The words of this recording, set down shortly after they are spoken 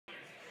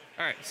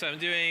All right, so I'm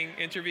doing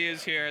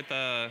interviews here at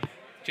the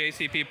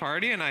JCP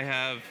party, and I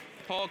have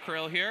Paul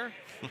Krill here,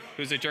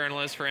 who's a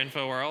journalist for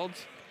InfoWorld.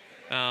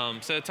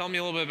 So tell me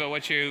a little bit about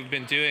what you've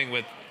been doing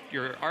with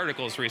your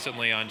articles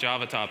recently on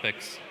Java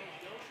topics.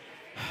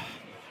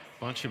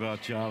 Bunch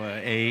about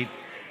Java 8.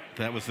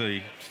 That was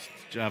the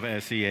Java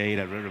SE8.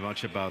 I wrote a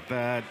bunch about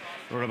that.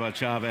 I wrote about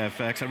Java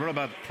FX. I wrote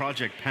about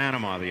Project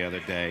Panama the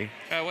other day.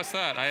 What's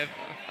that?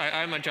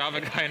 I'm a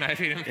Java guy, and I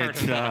haven't even heard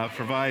of that. It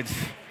provides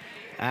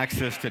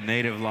access to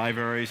native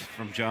libraries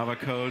from Java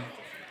code.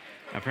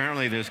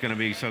 Apparently, there's going to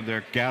be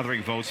they're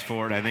gathering votes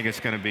for it. I think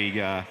it's going to be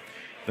they're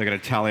going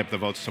to tally up the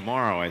votes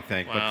tomorrow. I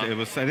think, wow. But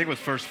I think it was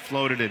first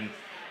floated in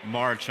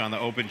March on the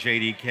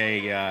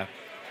OpenJDK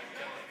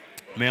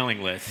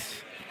mailing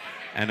lists.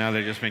 And now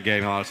they've just been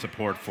getting a lot of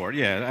support for it.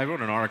 Yeah, I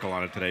wrote an article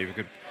on it today. We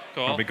could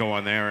probably go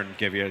on there and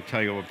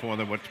tell you more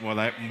than what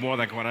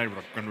I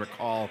can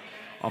recall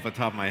off the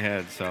top of my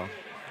head. So, all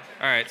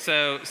right.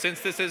 So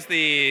since this is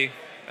the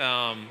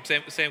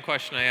same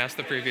question I asked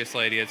the previous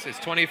lady, it's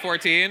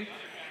 2014,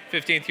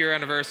 15th year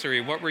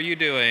anniversary. What were you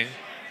doing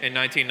in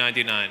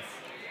 1999?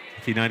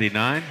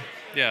 1999?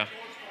 Yeah.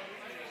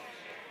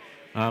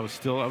 I was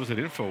at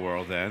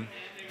InfoWorld then.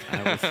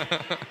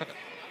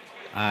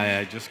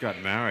 I just got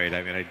married.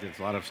 I mean, I did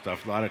a lot of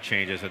stuff, a lot of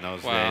changes in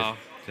those days.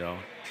 So,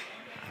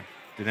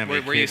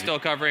 were you still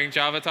covering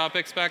Java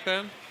topics back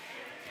then?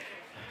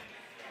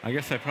 I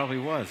guess I probably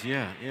was.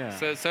 Yeah.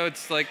 So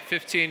it's like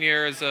 15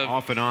 years of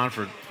off and on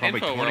for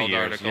probably 20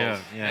 years. Articles.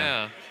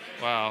 Yeah.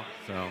 Wow.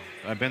 So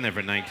I've been there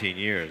for 19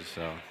 years.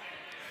 So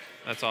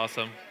that's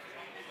awesome.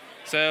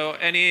 So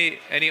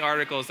any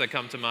articles that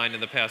come to mind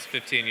in the past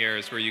 15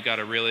 years where you got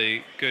a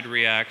really good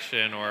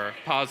reaction, or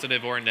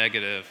positive or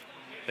negative,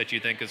 that you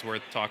think is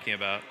worth talking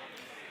about?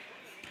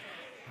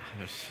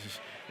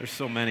 There's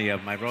so many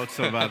of them. I wrote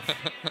some about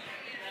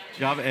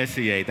Java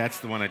SE8. That's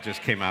the one that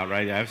just came out,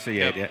 right? SE8.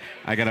 Yep. Yeah.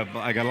 I got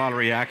a lot of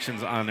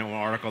reactions on an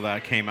article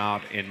that came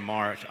out in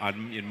March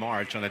on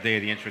the day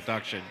of the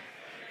introduction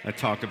that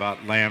talked about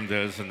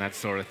lambdas and that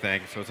sort of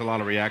thing. So it's a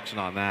lot of reaction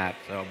on that.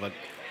 So, but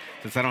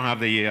since I don't have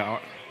the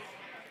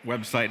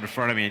website in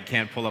front of me and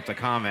can't pull up the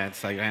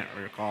comments, I can't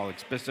recall it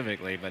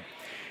specifically. But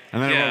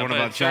and then I wrote one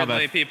about Java.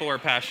 Certainly people were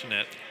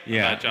passionate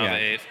about Java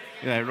 8.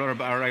 Yeah, I wrote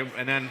about,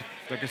 and then,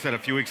 like I said, a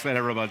few weeks later,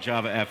 I wrote about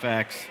Java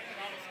FX,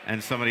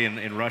 and somebody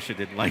in Russia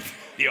didn't like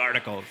the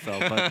article. So,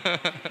 but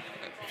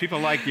if people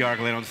like the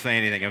article, they don't say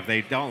anything. If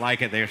they don't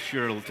like it, they're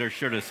sure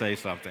to say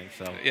something.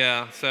 So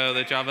yeah, so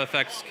the Java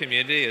FX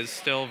community is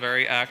still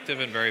very active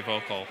and very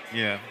vocal.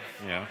 Yeah.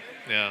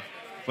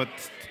 But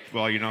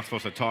well, you're not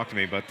supposed to talk to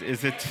me. But do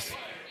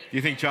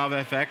you think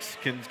Java FX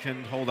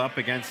can hold up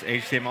against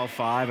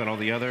HTML5 and all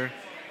the other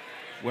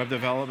web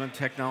development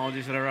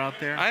technologies that are out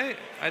there?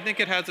 I think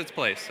it has its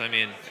place. I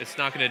mean, it's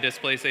not going to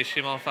displace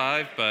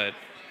HTML5, but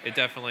it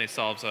definitely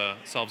solves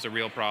a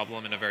real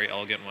problem in a very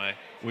elegant way.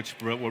 What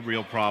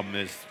real problem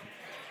is?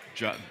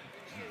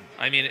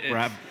 I mean,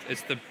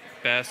 it's the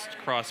best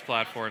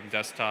cross-platform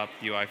desktop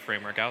UI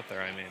framework out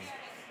there. I mean,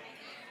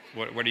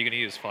 what are you going to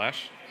use,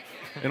 Flash?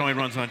 It only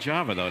runs on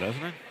Java, though,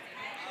 doesn't it?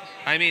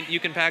 I mean, you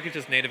can package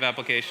as native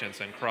applications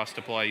and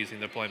cross-deploy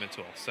using the deployment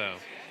tool. So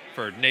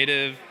for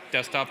native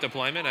desktop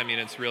deployment, I mean,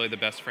 it's really the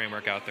best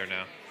framework out there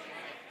now.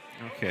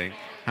 Okay.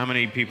 How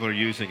many people are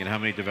using it? How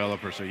many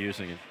developers are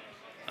using it?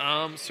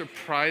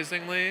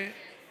 Surprisingly,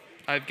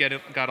 I've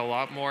got a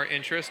lot more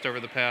interest over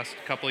the past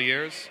couple of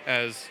years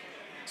as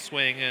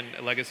Swing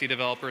and legacy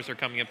developers are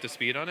coming up to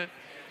speed on it.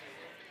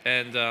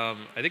 And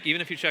I think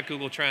even if you check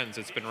Google Trends,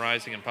 it's been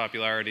rising in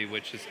popularity,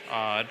 which is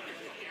odd,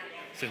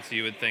 since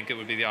you would think it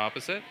would be the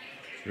opposite.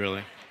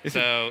 Really?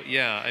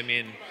 Yeah, I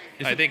mean,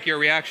 I think your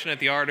reaction at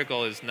the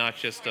article is not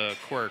just a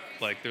quirk.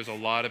 Like, there's a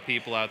lot of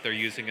people out there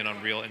using it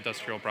on real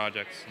industrial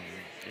projects.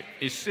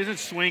 Isn't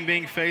Swing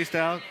being phased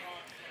out?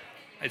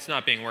 It's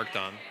not being worked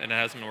on, and it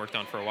hasn't been worked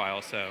on for a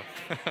while, so.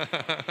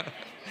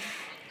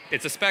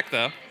 It's a spec,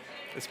 though.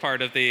 It's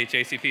part of the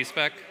JCP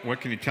spec.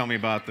 What can you tell me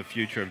about the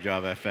future of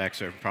Java FX?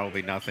 Or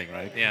probably nothing,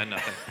 right? Yeah,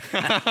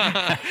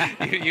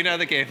 nothing. you know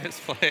the game is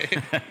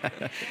played.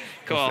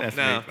 Cool.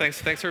 No,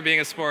 thanks for being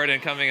a sport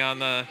and coming on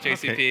the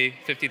JCP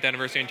 50th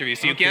anniversary interview.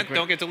 So you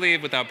don't get to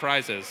leave without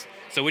prizes.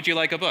 So would you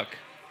like a book?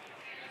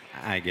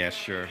 I guess,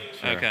 sure.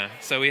 Okay.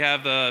 So we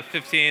have the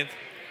 15th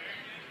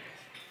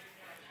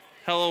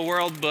Hello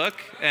World book,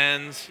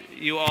 and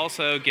you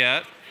also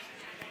get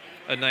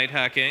a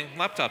NightHacking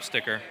laptop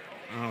sticker.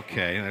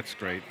 Okay, that's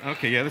great.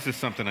 Okay, yeah, this is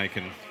something I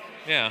can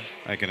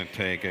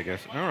take, I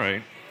guess. All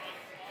right.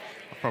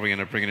 I'll probably end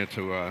up bringing it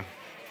to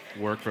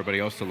work for everybody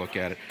else to look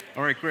at it.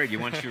 All right, great. You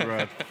want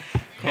your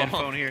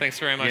headphone here? Thanks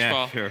very much,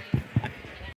 Paul. Sure.